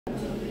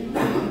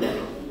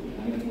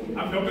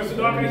I'm Dr.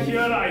 Sudhakar here.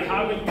 I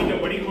have with me the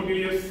budding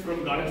hoteliers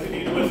from Garden City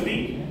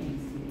University.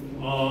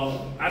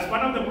 As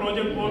part of the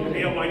project work,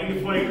 they have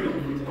identified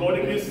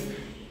coding is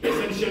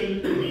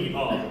essential to be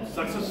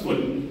successful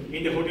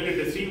in the hotel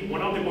industry.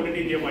 One of the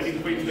qualities they have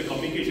identified is the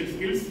communication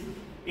skills.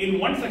 In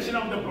one section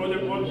of the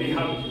project work, they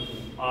have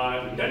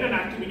done an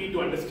activity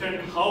to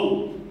understand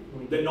how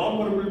the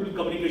non-verbal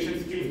communication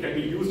skills can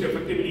be used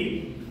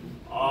effectively.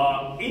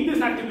 In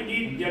this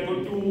activity, they are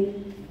going to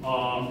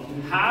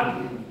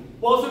have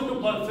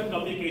person-to-person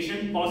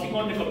communication, passing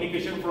on the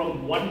communication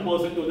from one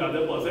person to the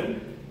other person.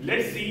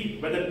 Let's see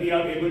whether they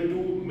are able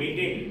to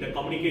maintain the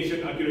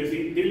communication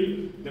accuracy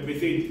till the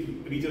message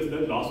reaches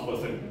the last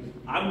person.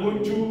 I'm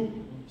going to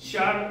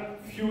share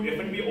few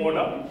F&B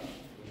order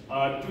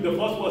to the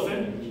first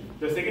person.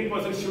 The second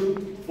person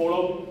should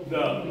follow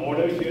the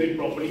order, hear it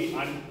properly,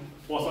 and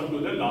pass on to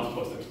the last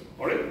person.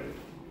 All right?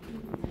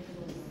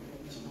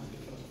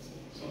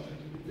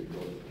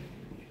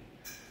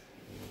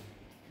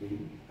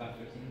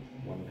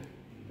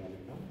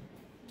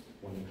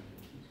 One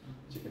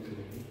chicken.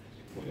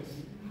 Yes.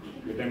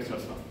 Your time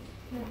starts now.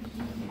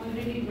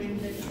 Already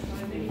went this.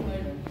 Already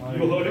heard.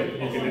 You heard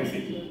it? Okay, let's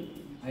see.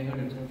 I heard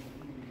it.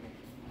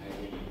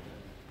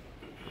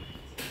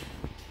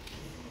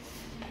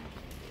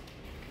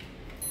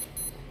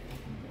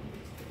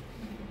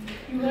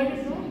 You heard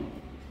it, no?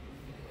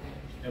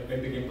 I've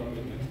played the game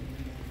completely.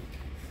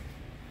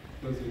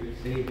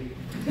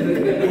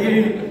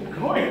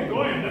 Go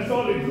ahead. That's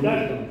all it's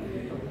done.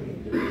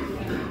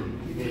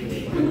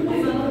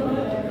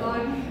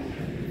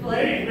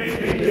 Wait.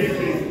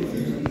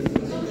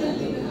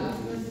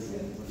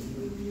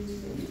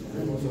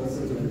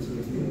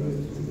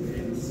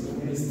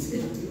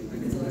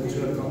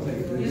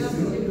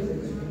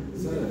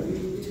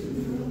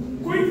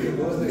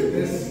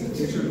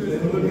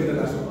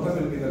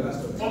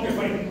 Okay,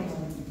 fine.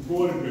 Go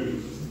ahead, baby.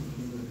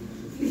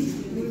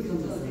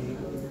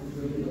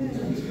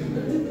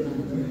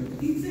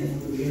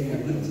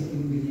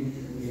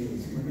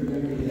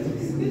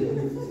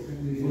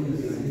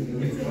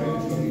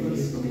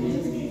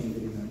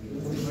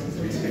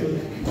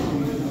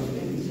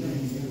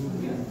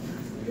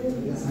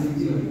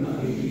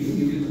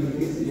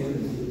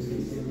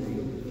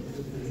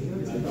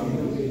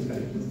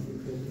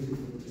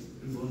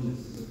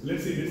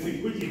 Let's see,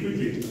 quickly.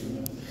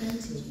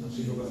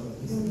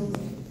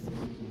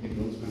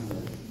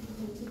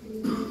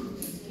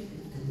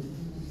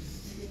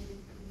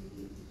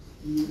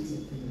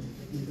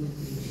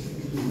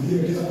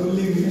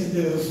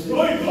 Go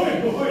ahead.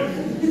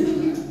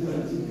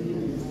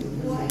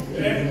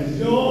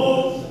 No.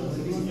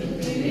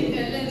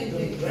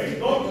 Right,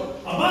 go.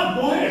 Abad,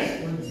 go ahead.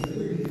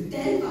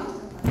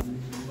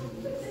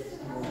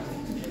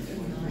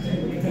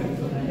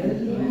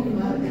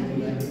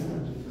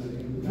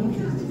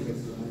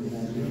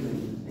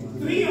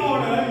 Three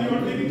order, you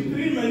are taking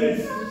 3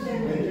 minutes.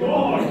 Go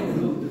on.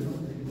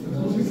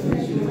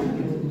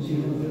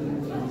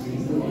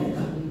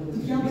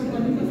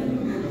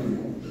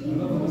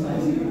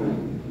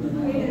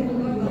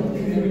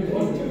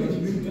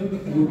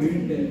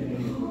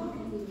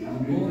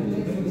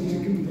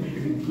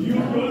 You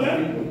go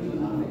there.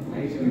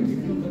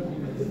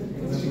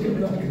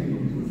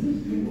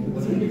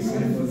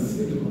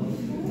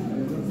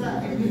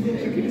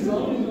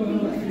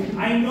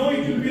 I know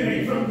it will be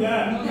right from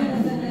there.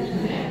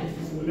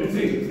 Let's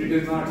see. It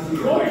is not.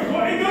 Go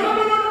ahead. No.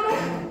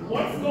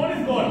 What's gone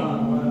is gone.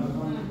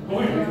 Go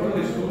ahead. Go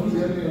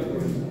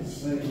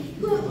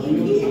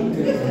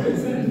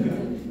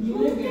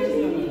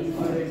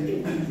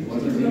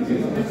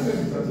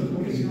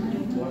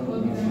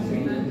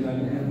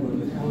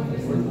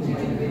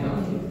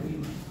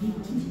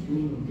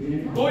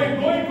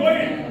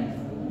ahead.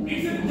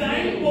 It's a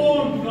time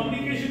bomb.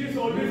 Communication is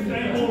always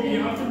time bomb.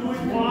 You have to do it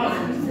fast.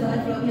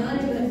 From here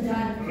it was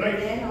done. Right.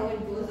 There how it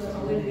goes or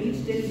how it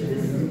reached till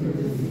this.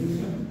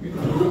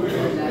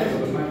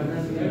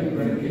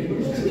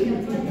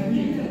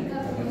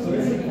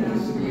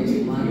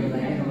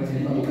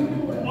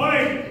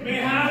 Alright, may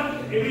I have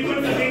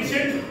everyone's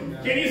attention?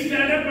 Can you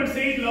stand up and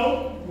say it loud?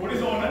 What is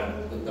the order?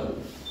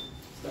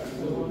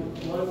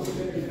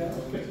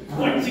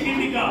 One chicken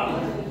tikka.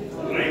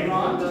 Right?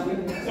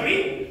 Sorry?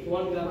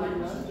 One garlic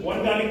naan. One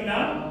garlic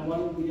naan.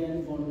 One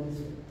biryani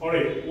bolognese.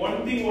 Alright,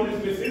 one thing what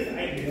is missing? I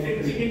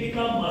said chicken tikka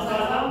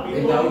masala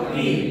without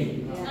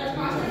ghee.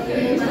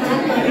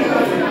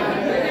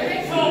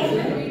 So,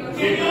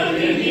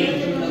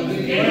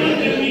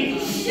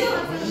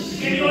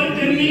 can you all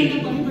tell me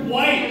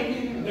why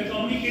the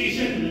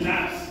communication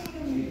lapse?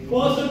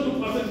 Person to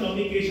person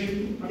communication.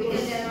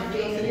 Because they are not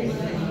paying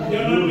They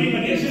are not paying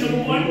attention,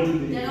 number one.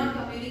 They are not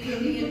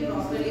communicating it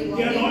properly.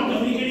 They are not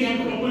communicating it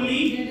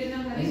properly.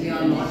 They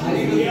are not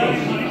listening. They are in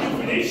hurry to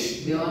finish.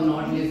 They are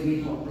not listening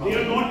properly. They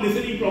are not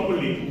listening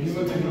properly.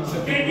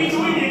 Can we do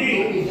it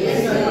again? Yes,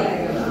 sir.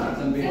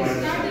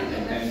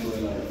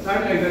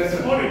 Start like that, sir.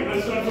 Alright,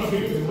 I'll start from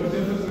here.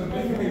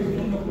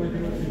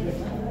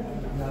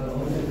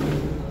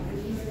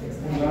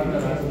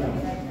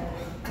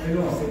 I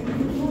know.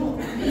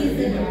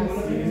 He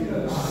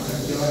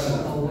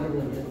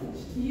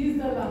is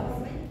the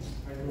last.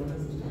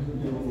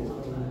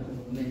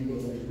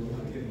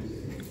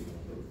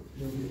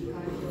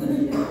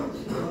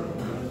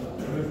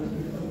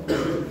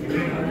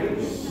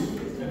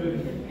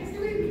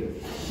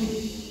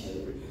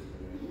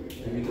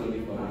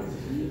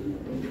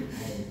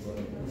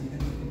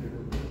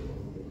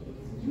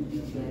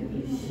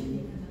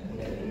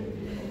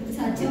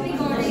 Sachi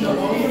got it.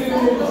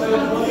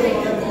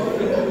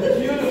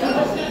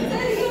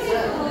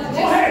 Go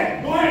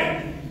ahead, go ahead.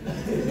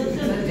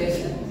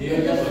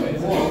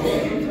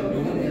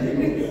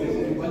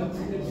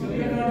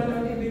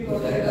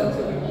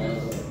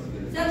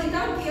 Sir,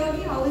 without POV,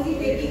 how is he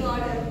taking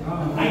order?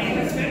 I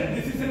understand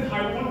this is a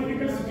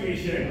hypothetical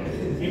situation.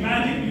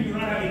 Imagine you do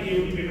not have a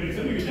KOT paper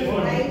itself, you just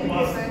want to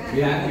pass. We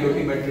have POT,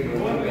 but we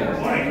don't have.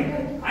 Alright,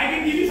 I can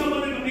give you some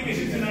other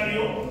communication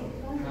scenario.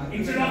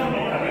 Instead of an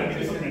order, I'll give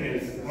you something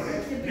else.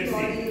 Alright, let's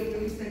see.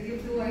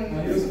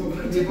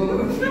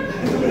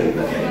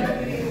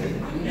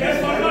 Yes,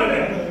 forgot.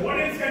 What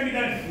else can be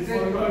done?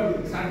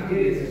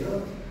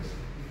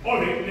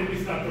 Alright, let me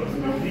start first.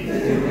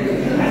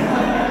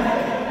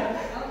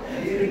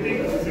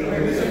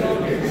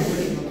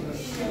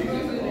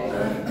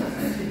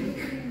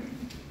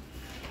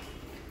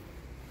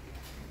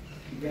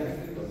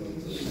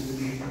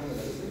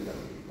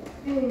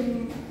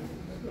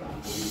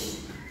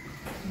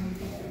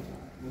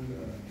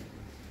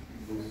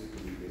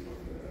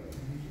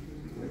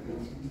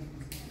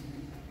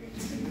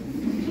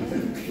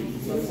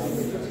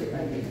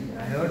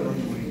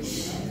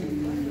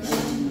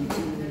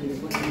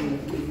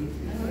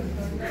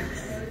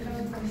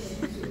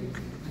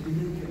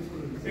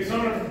 It's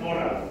not an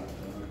order.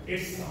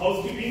 It's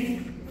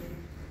housekeeping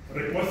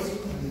request.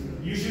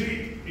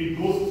 Usually it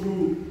goes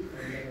through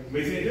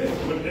messages,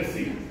 but let's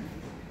see.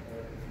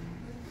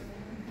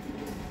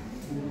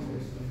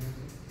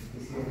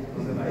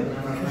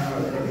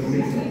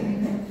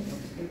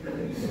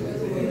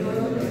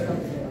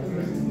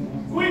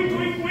 Quick,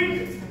 quick,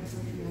 quick.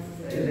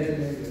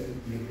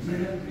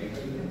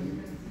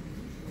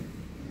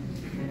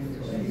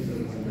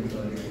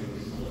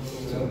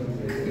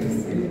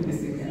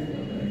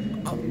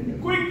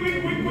 Quick, quick,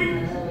 quick, quick.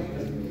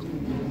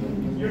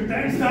 Your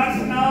time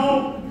starts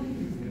now.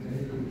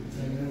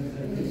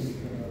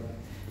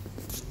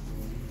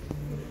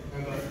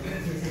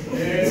 Go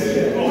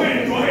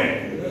ahead, go ahead.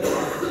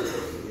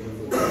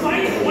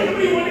 Fine,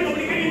 whatever you want to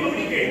communicate, you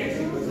communicate.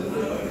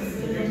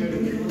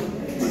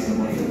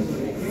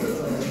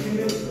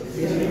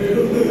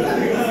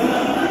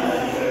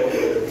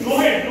 Go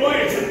ahead, go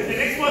ahead. The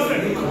next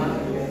person.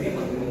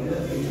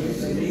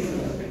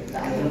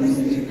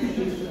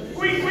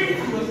 Quick, quick.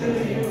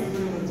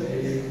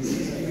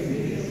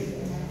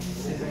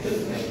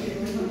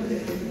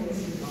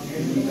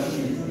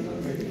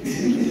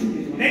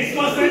 Next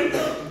person.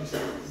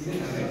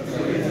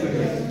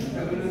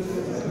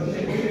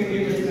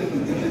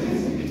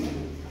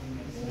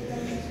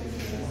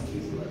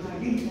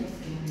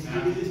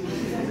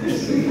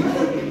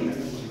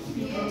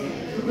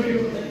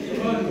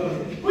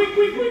 Quick,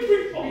 quick, quick,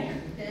 quick. Oh.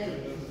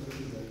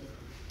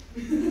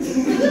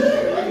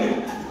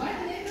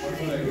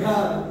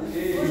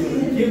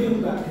 Give them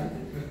back.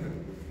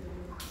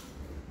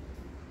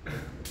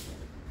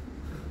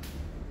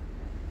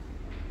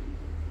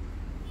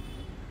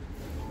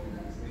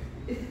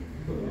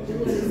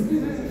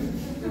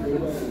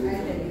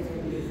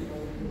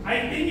 I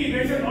think you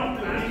guys are not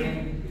planning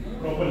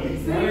properly.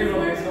 Let's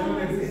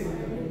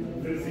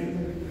see.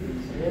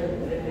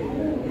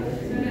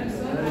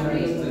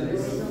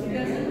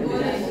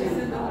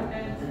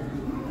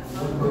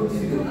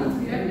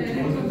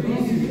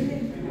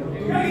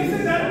 Yeah, it's a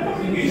direct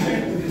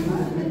communication.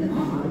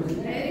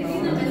 Directly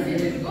the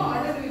message will go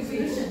order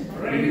revision.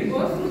 Right. It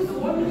goes through so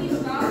many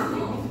staff.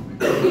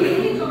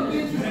 Any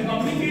communication. The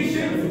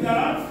communication, there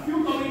are few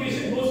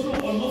communication goes to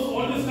almost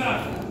all the staff.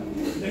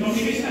 The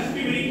communication has to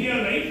be very clear,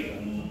 right?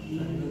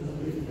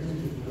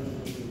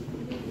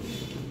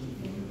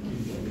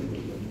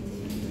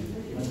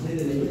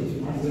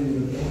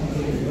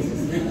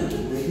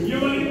 You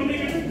only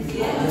communicate?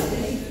 Yes,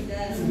 he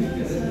does.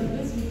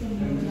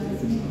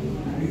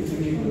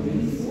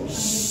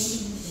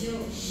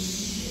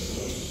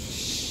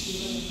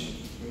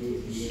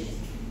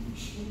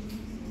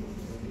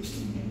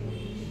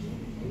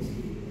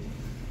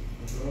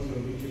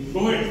 Go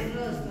ahead.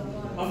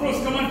 Afros,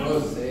 come on.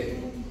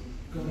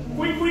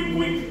 Quick, quick,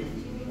 quick.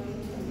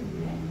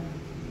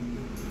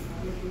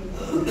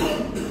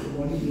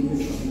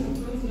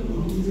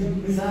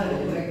 Sir,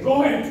 Go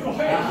ahead, go I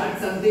ahead. had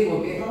something,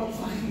 okay?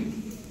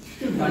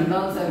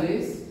 Rundown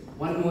service,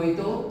 one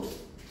mojito,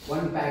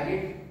 one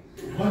packet,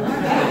 one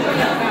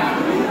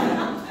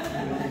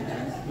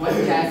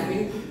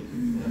jasmine,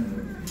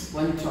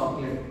 one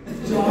chocolate.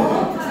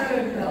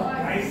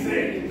 I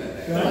said,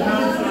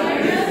 rundown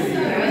service,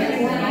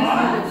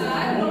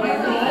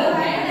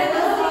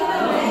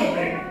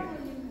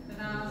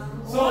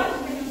 so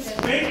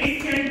when it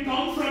can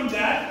come from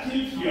that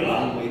till here,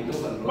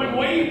 but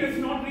why it does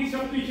not reach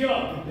up to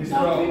here? This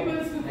problem.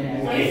 people.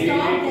 Sorry?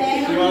 Stop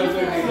there. She also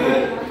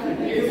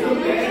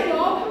did.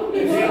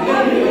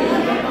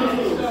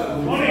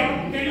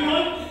 Alright, can you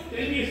all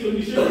tell me a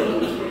solution to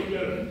this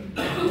particular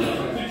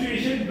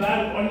situation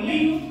where only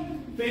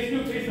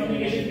face-to-face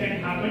communication can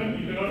happen?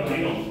 You cannot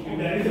write off. If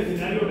there is a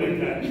scenario like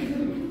that,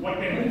 what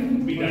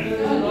can be done?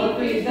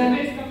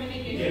 Face-to-face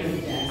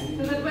communication. Yes.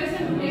 So the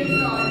person who takes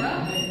the order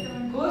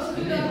goes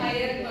to the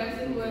higher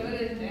person, whoever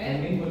is there,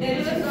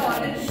 delivers the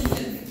order to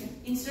himself.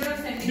 Instead of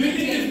sending Do you it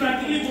think it is to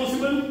practically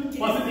possible?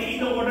 Person taking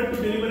the order to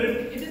deliver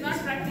it? it is not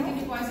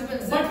practically possible,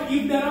 sir. But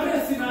if there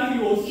are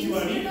scenarios, Instead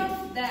Shivani,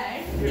 of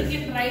that, Yes. he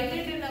can write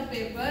it in a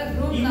paper,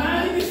 room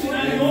imagine the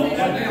scenario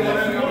that number.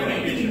 there is no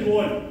writing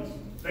involved.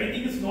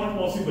 Writing is not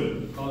possible.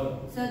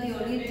 So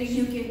the only thing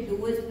you can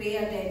do is pay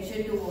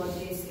attention to what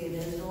they say.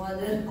 There's no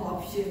other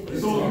option.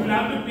 So you will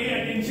have to pay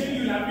attention,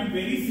 you will have to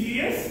be very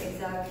serious,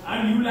 Exactly.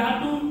 and you will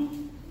have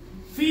to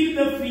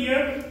feel the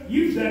fear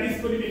if there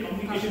is going to be a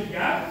communication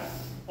gap.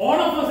 All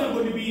of us are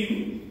going to be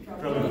in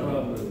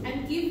trouble.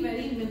 And keep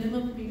very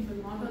minimum people,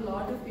 not a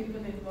lot of people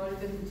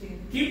involved in the change.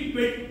 Keep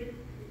it.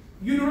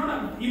 You do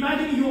not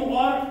imagine you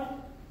are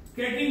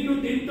getting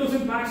to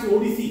 10,000 packs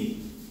ODC.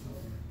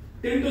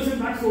 10,000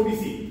 packs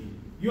ODC.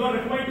 You are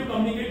required to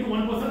communicate to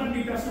one person and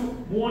it has to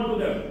move on to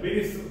the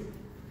various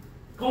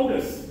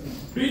counters.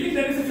 Do you think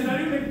there is a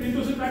scenario like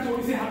 10,000 packs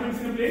ODC happens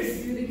in a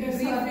place? During a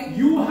briefing.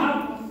 You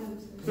have.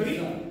 Sorry?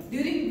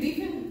 During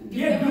briefing.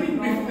 Yeah, during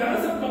if there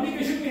is some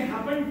communication may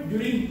happen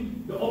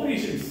during the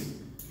operations.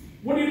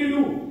 What do you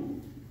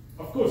do?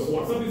 Of course,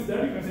 WhatsApp is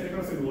there, you can send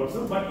across in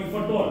WhatsApp, but if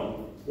at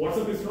all,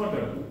 WhatsApp is not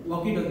there.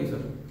 Walkie-talkie,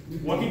 sir.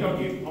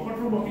 Walkie-talkie. Apart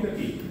from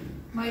walkie-talkie,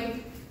 Mic.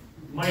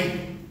 mic.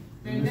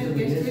 And then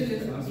guest will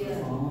listen.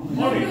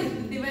 Yeah.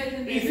 Alright. Device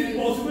and Is it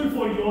device. possible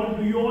for you all,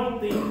 do you all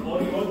think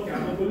or you all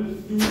capable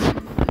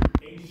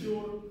to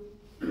ensure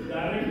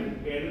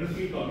direct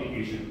error-free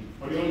communication?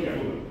 Are you all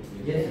capable?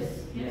 Yes.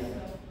 Yes,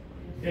 sir.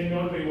 Then you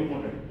all very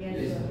important. Yes,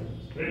 Yes,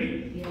 sir.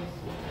 Ready? Yes.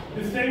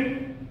 This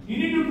time, you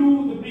need to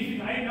do the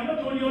briefing. I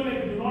never told you all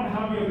that you do not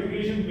have your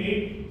regulation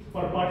made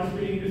for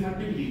participating in this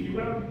activity. You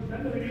have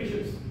done the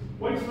regulations.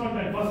 Why it's not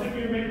done? First time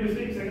you made a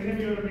mistake, second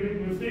time you have made a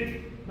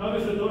mistake, now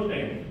this is the third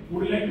time.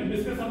 Would you like to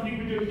discuss something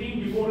with your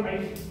team before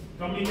I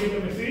communicate the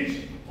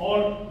message,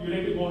 or you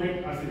like to go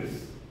ahead as it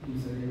is?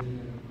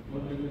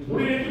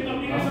 Would you like to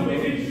communicate some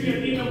message to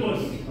your team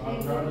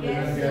members?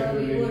 Yes, sir,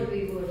 we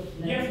would.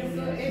 Yes,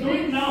 So, do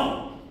it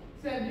now.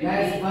 So,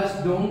 Guys,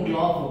 first don't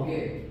laugh,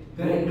 okay?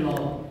 Don't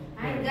laugh.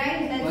 And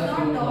guys, let's First not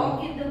don't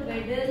talk laugh. in the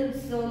middle.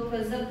 So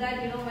because of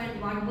that,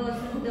 when one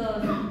person the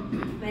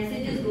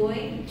message is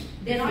going,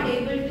 they're not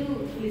able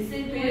to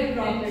listen to it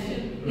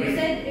properly. You Right.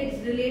 said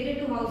it's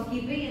related to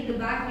housekeeping. In the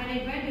back when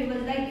it went, it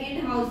was like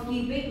in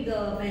housekeeping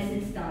the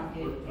message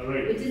started,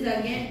 Alright. which is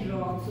again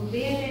wrong. So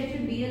pay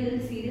attention, be a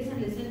little serious,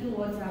 and listen to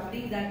what's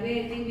happening. That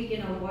way, I think we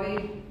can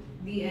avoid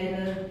the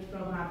error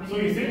from happening. So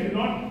you said do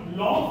not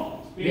laugh.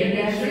 When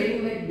they are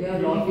saying like they are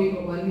laughing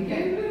upon the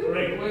camera.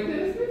 Right. Why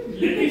there is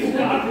Let me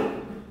start.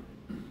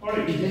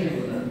 Alright.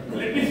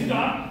 Let me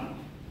start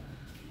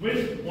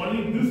with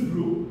only this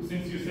group,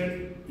 since you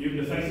said if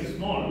the size is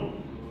small,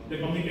 the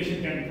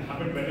communication can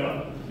happen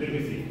better. Let me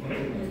see.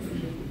 Alright.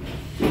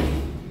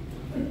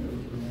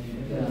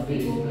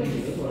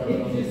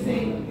 just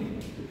saying.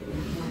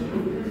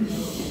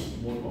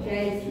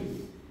 Guys,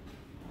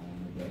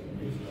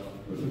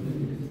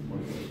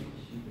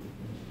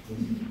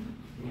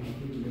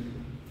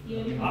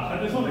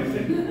 That's all I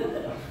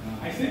said.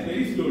 I said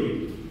very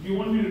slowly. Do you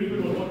want me to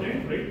repeat one more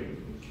time? Right?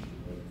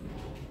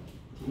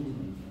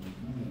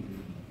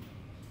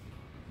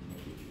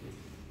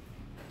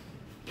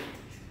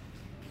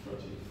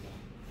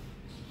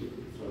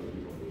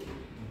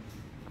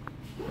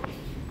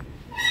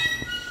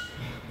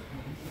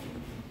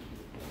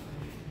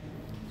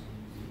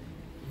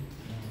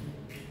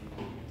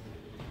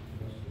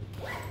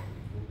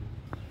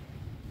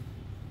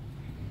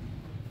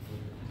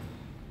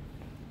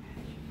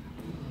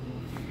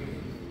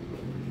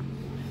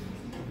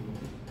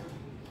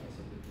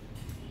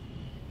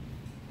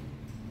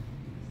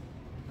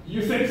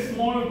 You said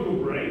small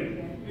group, right?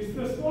 It's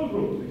the small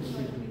group.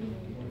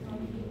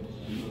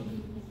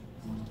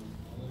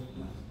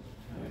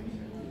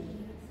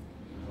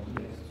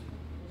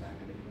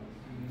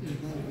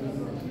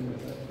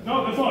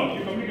 No, that's all.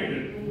 You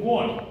communicated. Move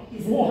on.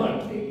 Move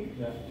on.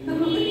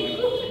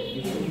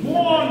 Move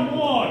on.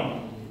 Move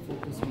on.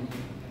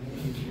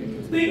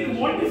 Think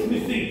what is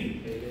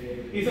missing.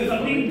 Is there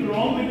something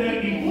wrong with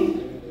their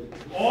input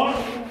or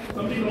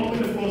something wrong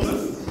with the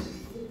process?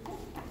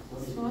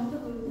 It's not the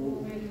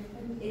movement.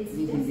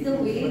 it's the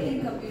way they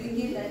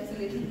communicate that's a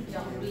little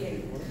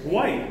jumbling.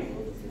 Why?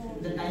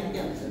 The time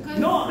gap, sir.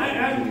 No,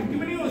 I've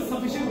given you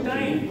sufficient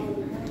time.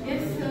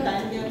 Yes, The sir.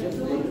 time gap is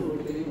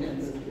very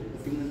tense.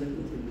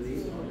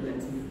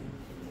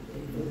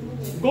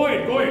 Go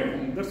ahead, go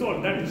ahead. That's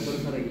all. That is.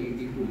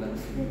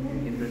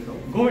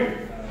 Go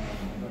ahead.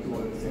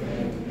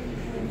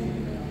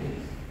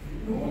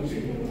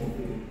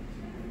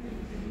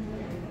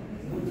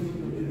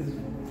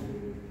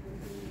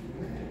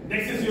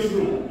 Next is your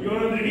group. You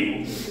are ready?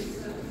 Ready?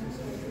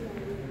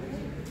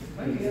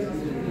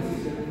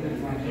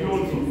 You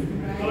also.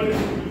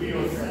 Third will be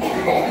yours.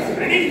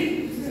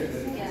 Ready?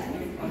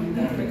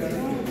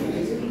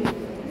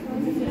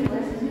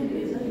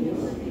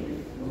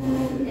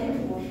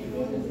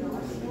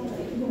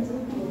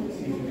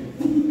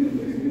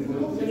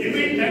 Give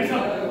me time's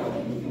up.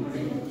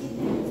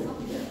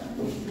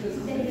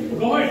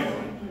 Go ahead.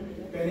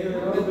 Can you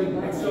wear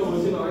with extra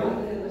virgin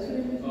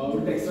oil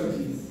with extra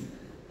cheese?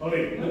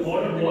 Okay, the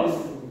order was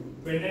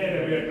penne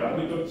arrabbiata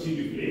without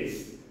chili flakes,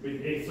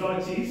 with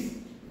extra cheese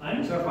and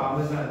Extra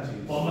parmesan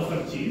cheese.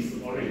 parmesan cheese,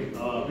 alright,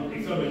 with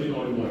extra virgin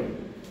olive oil.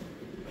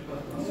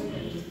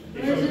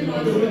 Extra Virgin virgin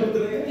olive olive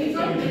oil. It's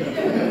not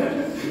vegetable.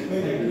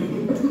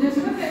 That's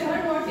what I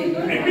heard what you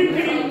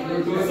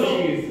got. So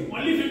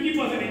only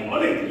 50%.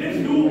 Alright, let's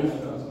do.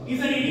 Is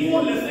there any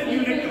more lesson you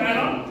like to add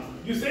on?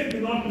 You said do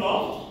not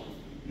laugh,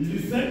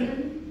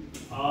 listen,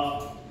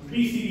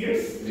 be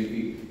serious.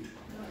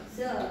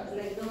 Sir,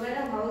 like no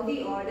matter how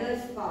the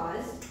orders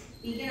pass,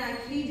 he can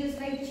actually just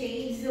like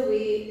change the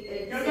way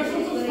it's Yeah, that's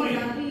also for fine.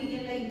 example, he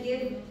can like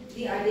give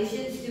the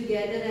additions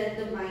together and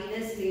the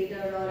minus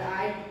later or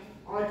add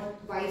or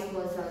vice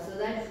versa. So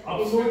that it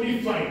won't Absolutely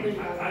be fine. jumbled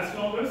up. As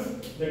long as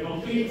the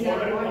complete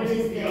Exact order order comes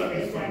is in there, here,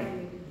 it's fine.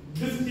 exactly.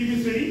 This team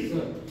is ready?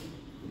 Sir,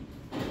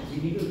 we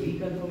need to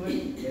reconfirm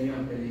it when you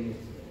are telling it.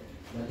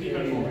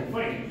 Reconfirm it.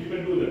 Fine, you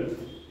can do that.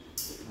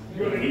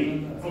 You are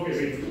ready? Okay,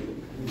 wait.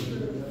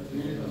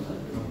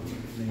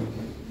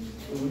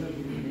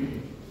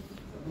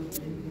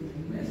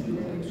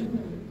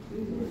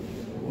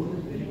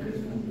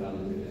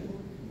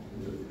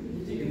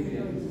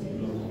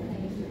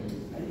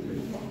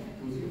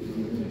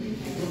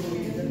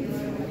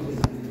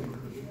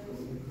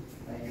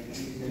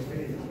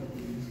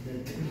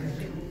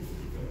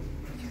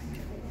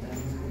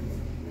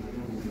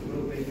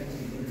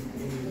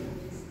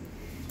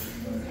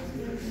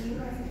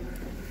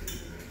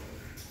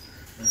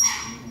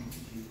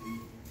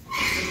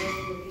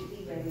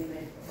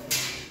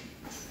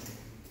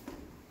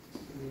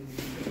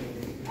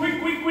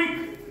 Quick, quick, quick.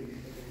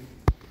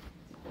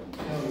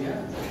 Oh,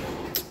 yeah.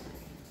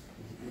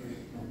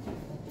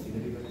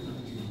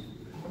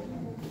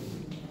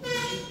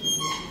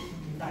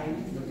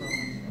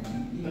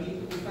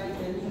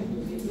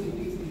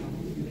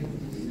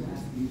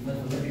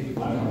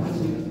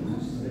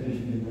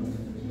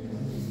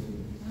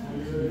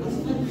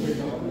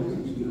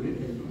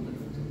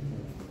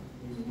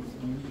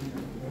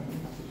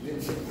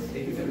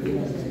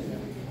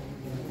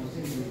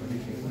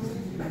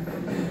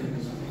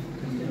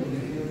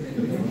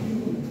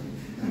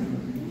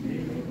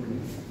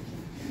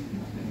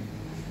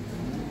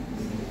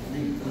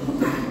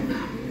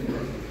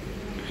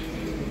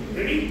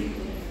 Ready?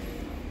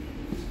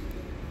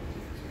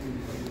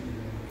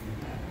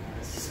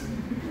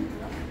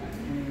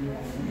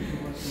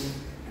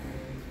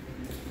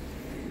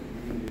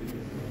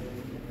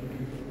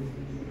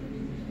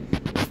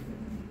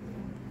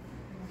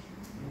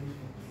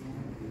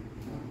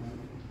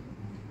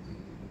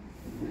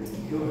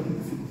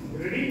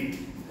 Ready?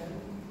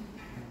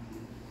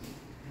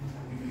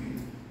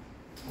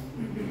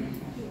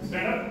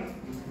 Stand up.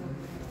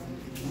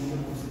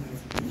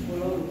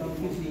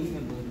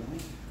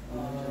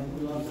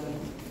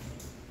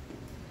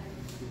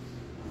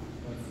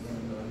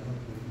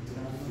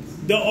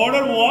 The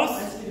order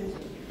was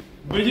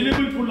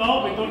vegetable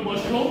pulao without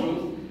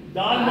mushroom,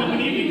 dal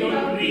makhani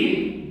without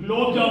cream,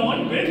 gulab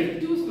jamun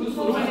with two scoops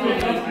of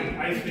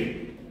ice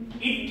cream.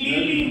 It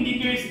clearly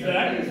indicates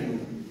that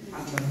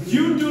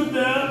due to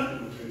the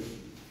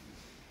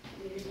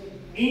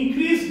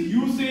increased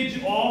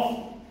usage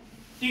of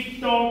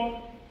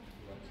TikTok,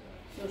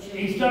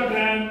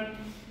 Instagram,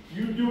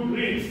 YouTube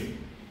Reels,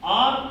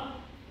 our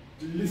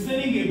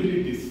listening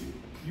abilities,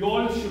 you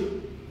all should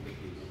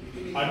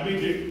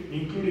admit it,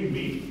 including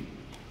me,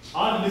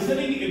 our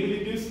listening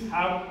abilities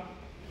have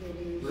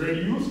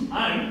reduced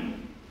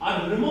and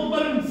our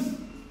remembrance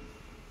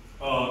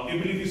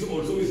abilities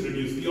also is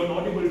reduced. We are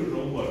not able to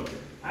remember.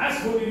 As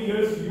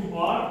hoteliers, you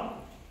are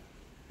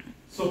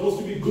supposed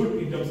to be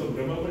good in terms of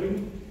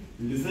remembering,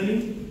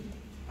 listening,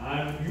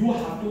 and you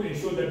have to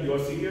ensure that you are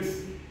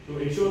serious to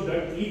ensure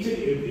that each and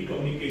every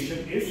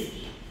communication is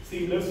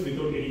seamless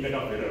without any kind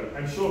of error.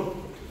 I'm sure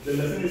the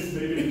lesson is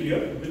very, very clear.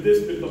 With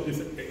this, pick up this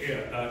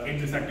in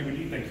this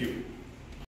activity. Thank you.